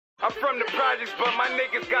I'm from the projects, but my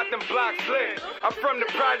niggas got them blocks lit. I'm from the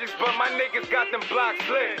projects, but my niggas got them blocks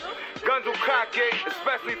lit. Guns will cock it,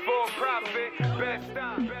 especially for a profit. Best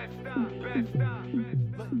stop, best stop, best stop.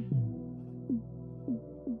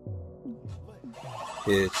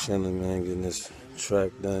 Yeah, chillin', man, getting this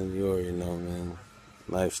track done. You already know, man.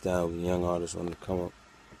 Lifestyle with young artists on the come up.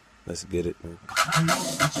 Let's get it, man.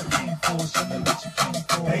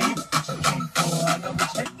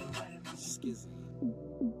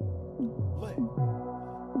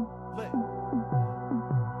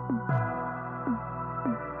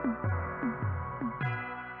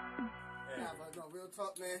 Real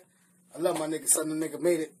talk, man. I love my nigga, son. The nigga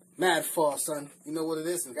made it mad far, son. You know what it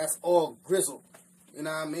is? And that's all grizzle. You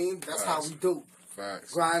know what I mean? That's how we do.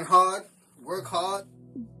 Facts. Grind hard, work hard.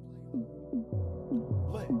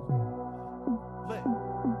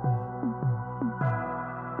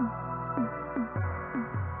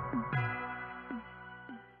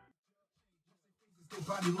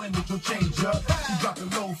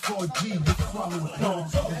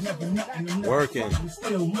 Working.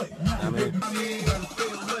 I mean,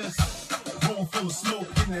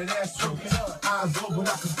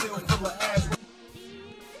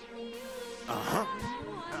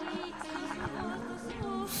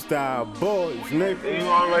 StuyBoy, nigga. You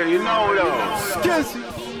already know though. Skizzy.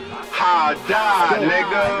 How I die,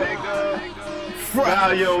 nigga.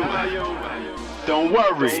 Value. Don't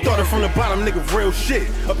worry. Started from the bottom, nigga, real shit.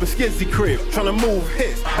 Up in Skizzy crib, tryna move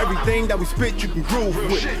hits. Everything that we spit, you can groove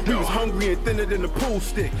with. We was hungry and thinner than a pool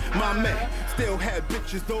stick. My man still had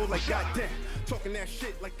bitches though, like goddamn. Talking that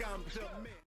shit like I'm the man.